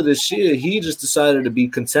 But Kemba this year, he just decided to be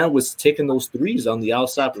content with taking those threes on the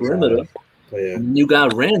outside perimeter. Yeah. And you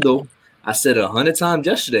got Randall. I said 100 times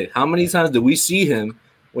yesterday. How many times did we see him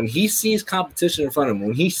when he sees competition in front of him,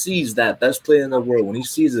 when he sees that best player in the world, when he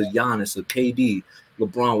sees a Giannis, a KD,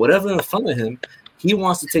 LeBron, whatever in front of him, he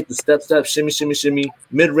wants to take the step, shimmy,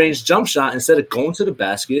 mid-range jump shot instead of going to the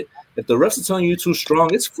basket. If the refs are telling you too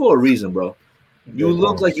strong, it's for a reason, bro. You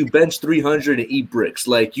look like you bench 300 and eat bricks.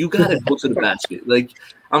 Like, you got to go to the basket. Like,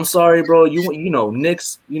 I'm sorry, bro.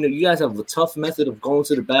 Knicks, you guys have a tough method of going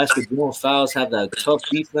to the basket, doing fouls, have that tough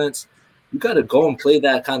defense. You got to go and play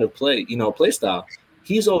that kind of play style.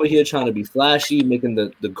 He's over here trying to be flashy, making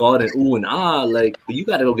the guard and ooh and ah, but you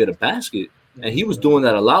got to go get a basket. And he was doing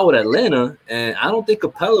that a lot with Atlanta, and I don't think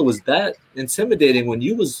Capella was that intimidating when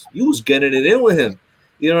you was getting it in with him.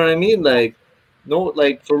 You know what I mean?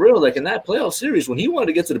 For real, in that playoff series, when he wanted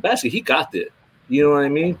to get to the basket, he got there. You know what I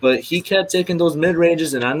mean? But he kept taking those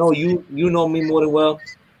mid-ranges, and I know you know me more than well.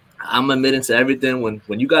 I'm admitting to everything.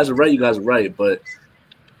 When you guys are right, you guys are right. But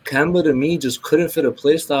Kemba, to me, just couldn't fit a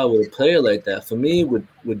play style with a player like that. For me, with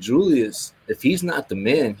Julius, if he's not the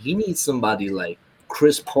man, he needs somebody like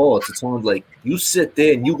Chris Paul to tell him, you sit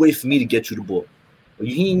there and you wait for me to get you the ball.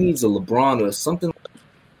 He needs a LeBron or something.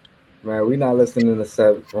 Man, we not listening to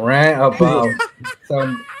Seth rant about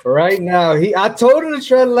some right now. I told him to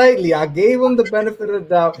tread lightly. I gave him the benefit of the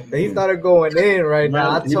doubt that he started going in right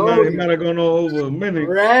now. I told him he might have gone over a minute.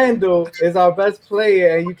 Randall is our best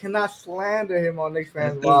player, and you cannot slander him on Knicks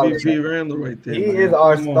fans. MVP Randall right there. He is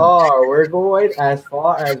our star. We're going as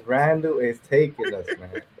far as Randall is taking us,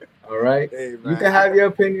 man. All right, hey, you can have your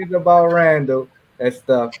opinions about Randall and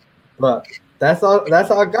stuff, but that's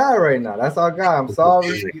our guy right now. That's our guy. I'm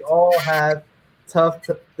sorry, we all have tough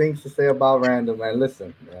things to say about Randall, man.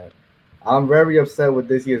 Listen, man, I'm very upset with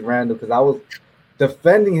this year's Randall because I was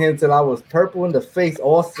defending him till I was purple in the face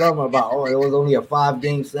all summer about it was only a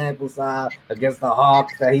 5-game sample size against the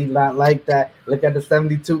Hawks that he's not like that. Look at the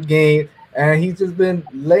 72 games. And he's just been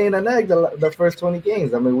laying an egg the first 20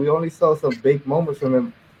 games. I mean, we only saw some big moments from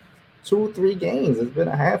him 2-3 games. It's been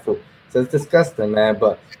a handful. So it's disgusting, man.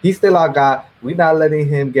 But he's still our guy. We're not letting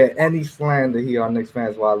him get any slander here on Knicks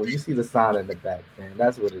Fans Wild. You see the sign in the back, man.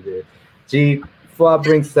 That's what it is. G, before I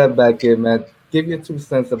bring Seth back in, man, give your 2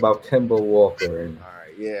 cents about Kemba Walker. All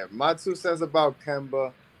right, yeah. My 2 cents about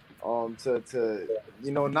Kemba,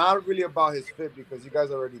 not really about his fit because you guys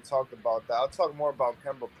already talked about that. I'll talk more about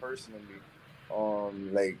Kemba personally,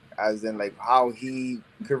 how he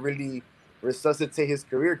could really resuscitate his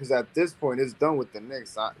career because at this point it's done with the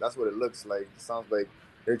Knicks. That's what it looks like. It sounds like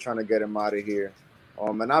they're trying to get him out of here.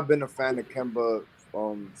 And I've been a fan of Kemba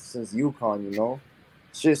since UConn,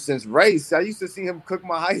 just since Rice. I used to see him cook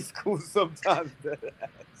my high school sometimes.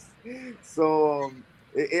 So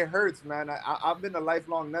it hurts, man. I've been a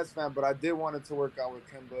lifelong Nets fan, but I did want it to work out with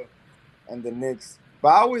Kemba and the Knicks. But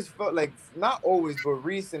I always felt not always, but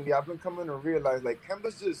recently I've been coming to realize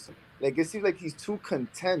Kemba's just it seems like he's too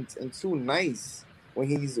content and too nice when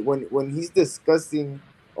he's discussing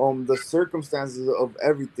the circumstances of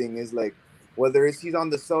everything. Is whether it's he's on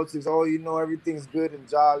the Celtics, everything's good and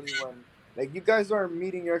jolly. When you guys aren't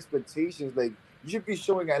meeting your expectations, you should be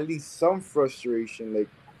showing at least some frustration.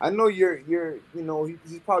 I know you're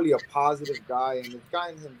he's probably a positive guy and it's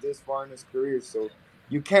gotten him this far in his career, so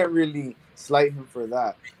you can't really slight him for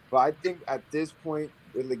that. But I think at this point,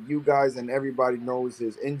 with you guys and everybody knows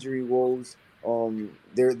his injury woes,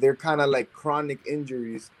 they're kind of chronic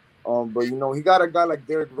injuries. But he got a guy like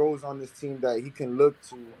Derrick Rose on this team that he can look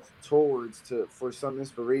towards for some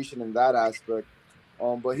inspiration in that aspect.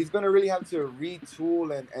 But he's gonna really have to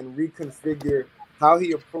retool and reconfigure how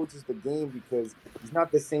he approaches the game because he's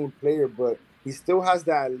not the same player, but he still has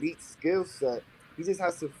that elite skill set. He just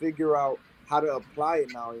has to figure out how to apply it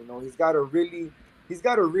now. He's got to really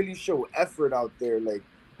show effort out there.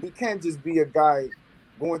 He can't just be a guy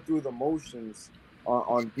going through the motions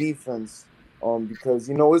on defense. Because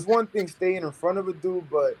it's one thing staying in front of a dude,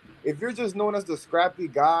 but if you're just known as the scrappy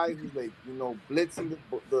guy who's blitzing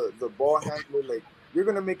the ball handler, you're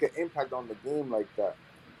gonna make an impact on the game like that.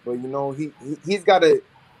 But he's got to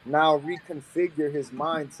now reconfigure his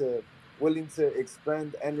mind to willing to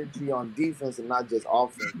expend energy on defense and not just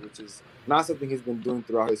offense, which is not something he's been doing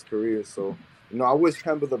throughout his career. So I wish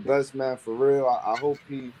Kemba the best, man, for real. I hope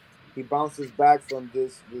he bounces back from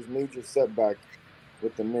this major setback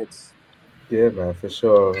with the Knicks. Yeah, man, for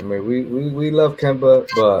sure. I mean, we love Kemba,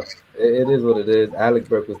 but it is what it is. Alec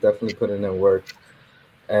Burke was definitely putting in work.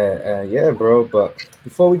 And yeah, bro. But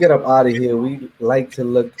before we get up out of here, we like to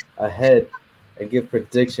look ahead and give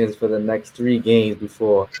predictions for the next 3 games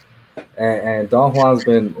before. And Don Juan's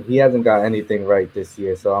he hasn't got anything right this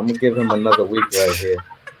year, so I'm gonna give him another week right here.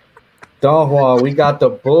 Don Juan, we got the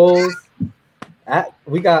Bulls.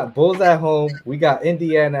 We got Bulls at home. We got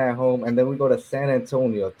Indiana at home, and then we go to San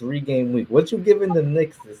Antonio. 3-game week. What you giving the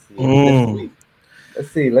Knicks this week?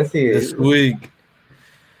 Let's see. This week,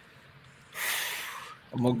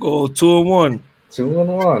 I'm gonna go 2-1.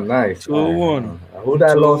 2-1, nice. 2-1. Who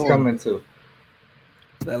that loss coming to?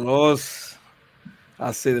 That loss,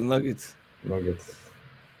 I say the Nuggets. Nuggets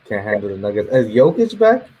can't handle the Nuggets. Is Jokic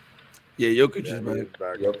back? Yeah, Jokic is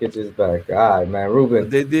back. Jokic is back. All right, man. Ruben.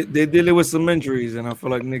 They dealing with some injuries, and I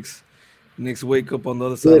feel like Knicks wake up on the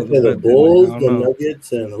other side of the bed. The Bulls, the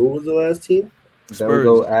Nuggets, and who was the last team? Spurs. Then we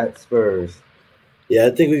go at Spurs. Yeah,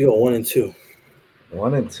 I think we go 1-2.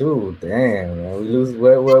 1-2. Damn, man. We lose.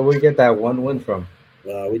 Where we get that 1 win from?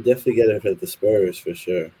 We definitely get it at the Spurs for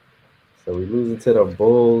sure. So we losing to the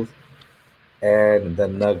Bulls and the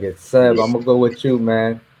Nuggets. Seb, I'm gonna go with you,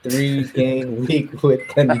 man. 3-game week with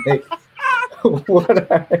the Knicks.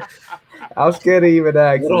 I'm scared to even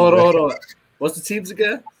ask. Hold on. What's the teams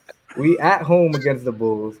again? We at home against the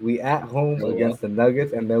Bulls. We at home against the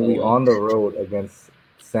Nuggets, and then we on the road against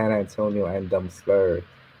San Antonio and them Spurs.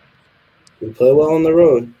 We play well on the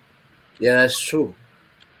road. Yeah, that's true.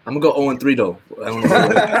 I'm gonna go 0-3 though.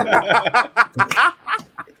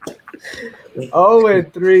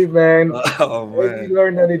 0-3, man. Oh man. If you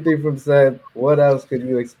learned anything from Seb, what else could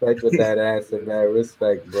you expect with that answer, man?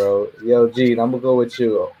 Respect, bro. Yo, Gene, I'm gonna go with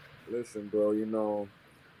you. Listen, bro,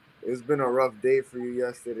 it's been a rough day for you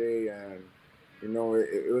yesterday, and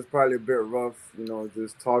it was probably a bit rough,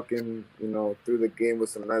 just talking, through the game with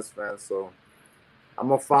some Nets fans. So I'm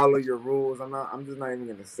gonna follow your rules. I'm just not even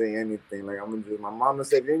gonna say anything. Like my mama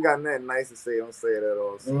said, if you ain't got nothing nice to say, don't say it at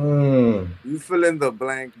all. So you fill in the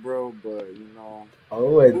blank, bro. But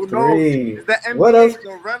 0-3. The NBA, what else?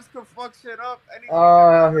 The refs could fuck shit up.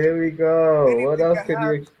 Here we go. What else could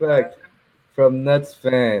you expect from Nets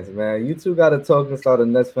fans, man? You two got to talk and start the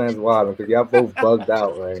Nets fans wild because y'all both bugged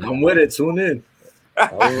out right now. I'm with it. Tune in.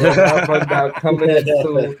 Y'all bugged out coming in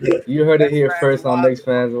soon. You heard it here first on Knicks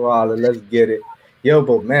fans wild. Let's get it. Yo,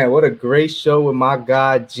 but man, what a great show with my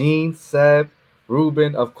guy Gene, Seb,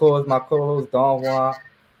 Ruben, of course, my co-host Don Juan,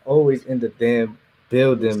 always in the damn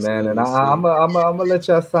building, man. And I'm gonna let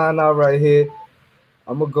y'all sign out right here.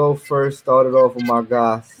 I'm gonna go first. Start it off with my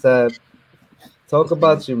guy Seb. Talk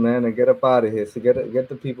about you, man, and get up out of here. So get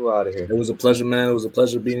the people out of here. It was a pleasure, man. It was a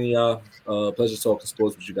pleasure being y'all. Pleasure talking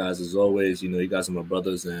sports with you guys as always. You guys are my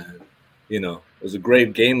brothers, and it was a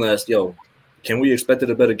great game last. Yo, can we expect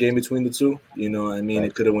a better game between the two?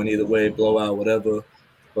 It could have went either way, blowout, whatever.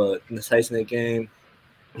 But in this Tyson game,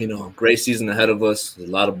 great season ahead of us. There's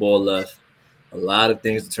a lot of ball left, a lot of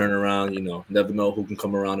things to turn around. Never know who can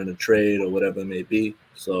come around in a trade or whatever it may be.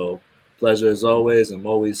 So pleasure as always. I'm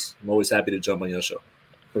always happy to jump on your show.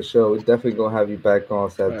 For sure. We're definitely going to have you back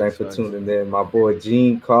on, Seth. Thanks for tuning in. My boy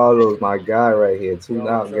Gene Carlos, my guy right here. Tune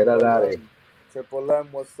out and get out of here. Triple M,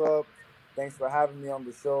 what's up? Thanks for having me on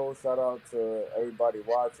the show. Shout out to everybody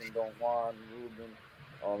watching, Don Juan, Ruben.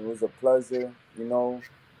 It was a pleasure. It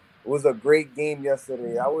was a great game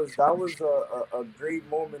yesterday. That was a great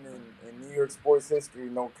moment in New York sports history,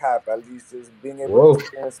 no cap. At least just being able to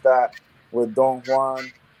experience that with Don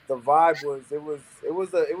Juan. The vibe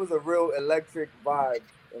was a real electric vibe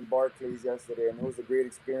in Barclays yesterday, and it was a great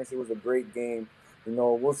experience. It was a great game.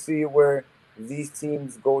 We'll see where these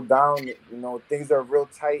teams go down. Things are real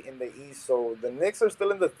tight in the East, so the Knicks are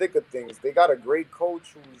still in the thick of things. They got a great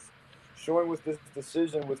coach who's showing with this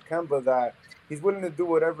decision with Kemba that he's willing to do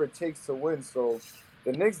whatever it takes to win. So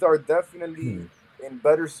the Knicks are definitely in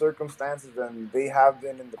better circumstances than they have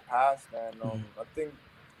been in the past, and I think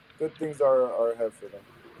good things are ahead for them.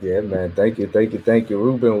 Yeah, man. Thank you.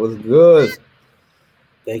 Ruben, what's good?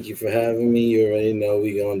 Thank you for having me. You already know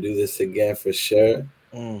we're going to do this again for sure.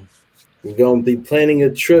 We're going to be planning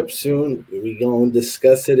a trip soon. We're going to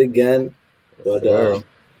discuss it again. But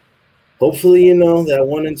hopefully, that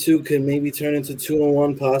 1-2 could maybe turn into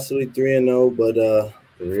 2-1, possibly 3-0. But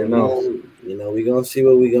 3-0. We're going to see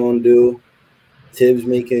what we're going to do. Tibbs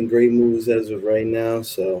making great moves as of right now.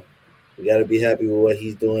 So we got to be happy with what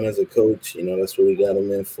he's doing as a coach. That's what we got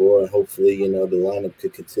him in for. And hopefully, the lineup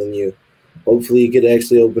could continue. Hopefully, he could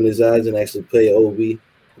actually open his eyes and actually play Obi.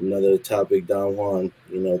 Another topic Don Juan,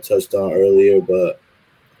 touched on earlier. But,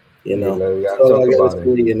 that's all I got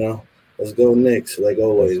to say, Let's go Knicks, like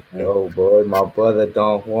always. Oh, boy, my brother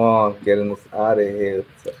Don Juan getting us out of here.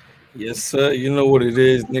 Yes, sir. You know what it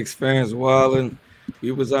is. Knicks fans wilding.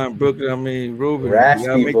 We was out in Brooklyn. Ruben, we got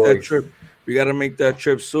to make that trip. we gotta make that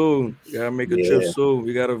trip soon. We gotta make a trip soon.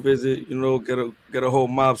 We gotta visit, get a whole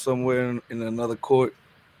mob somewhere in another court.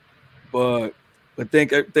 But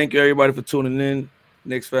thank you everybody for tuning in.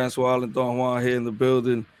 Knicks fans, Sual and Don Juan here in the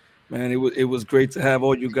building. Man, it was great to have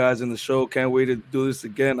all you guys in the show. Can't wait to do this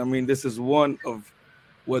again. I mean, this is one of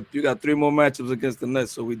what you got 3 more matchups against the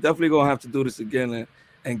Nets, so we definitely gonna have to do this again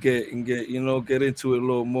and get into it a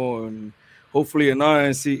little more, and hopefully in our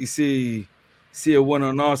end see a win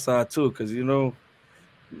on our side too, because y'all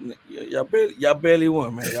barely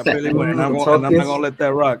won, man. Y'all barely won, and I'm not gonna let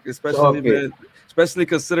that rock, especially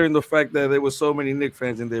considering the fact that there were so many Knicks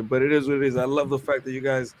fans in there. But it is what it is. I love the fact that you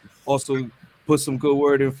guys also put some good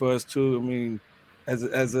word in for us too. I mean, as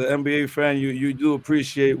an NBA fan, you do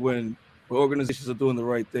appreciate when organizations are doing the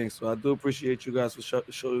right thing. So I do appreciate you guys for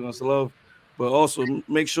showing us love. But also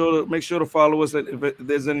make sure to follow us. If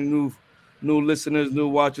there's any new listeners, new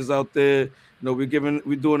watchers out there, we're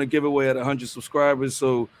doing a giveaway at 100 subscribers.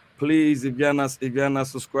 So please, if you're not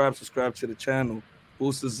subscribed to the channel.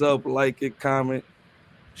 Boost us up, like it, comment,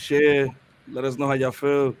 share. Let us know how y'all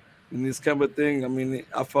feel. And this Kemba thing, I mean,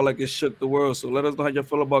 I felt like it shook the world. So let us know how y'all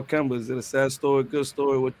feel about Kemba. Is it a sad story, good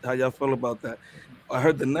story? How y'all feel about that? I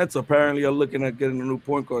heard the Nets apparently are looking at getting a new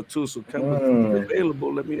point guard too. So Kemba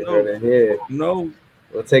available. Let me know.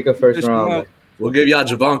 We'll take a first round. We'll give y'all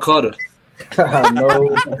Javon Carter.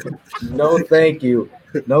 No, thank you.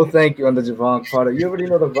 No, thank you on the Javon Carter. You already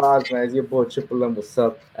know the vibes, man. It's your boy Triple M. What's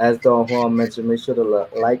up? As Don Juan mentioned, make sure to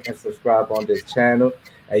like and subscribe on this channel.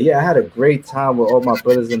 And yeah, I had a great time with all my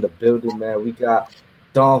brothers in the building, man. We got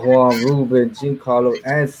Don Juan, Ruben, Giancarlo,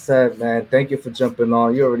 and Seth, man. Thank you for jumping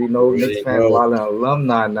on. You already know Knicks fan, Wild and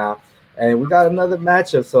alumni now. And we got another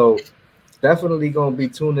matchup, so definitely going to be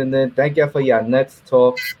tuning in. Thank you for your Nets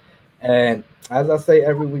talk. And as I say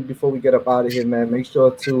every week before we get up out of here, man, make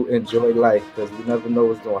sure to enjoy life because you never know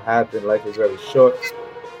what's going to happen. Life is very short.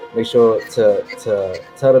 Make sure to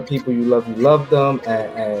tell the people you love them,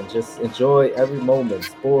 and just enjoy every moment.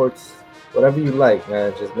 Sports, whatever you like,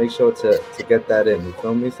 man. Just make sure to get that in. You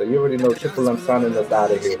feel me? So you already know Triple M signing us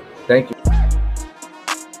out of here. Thank you.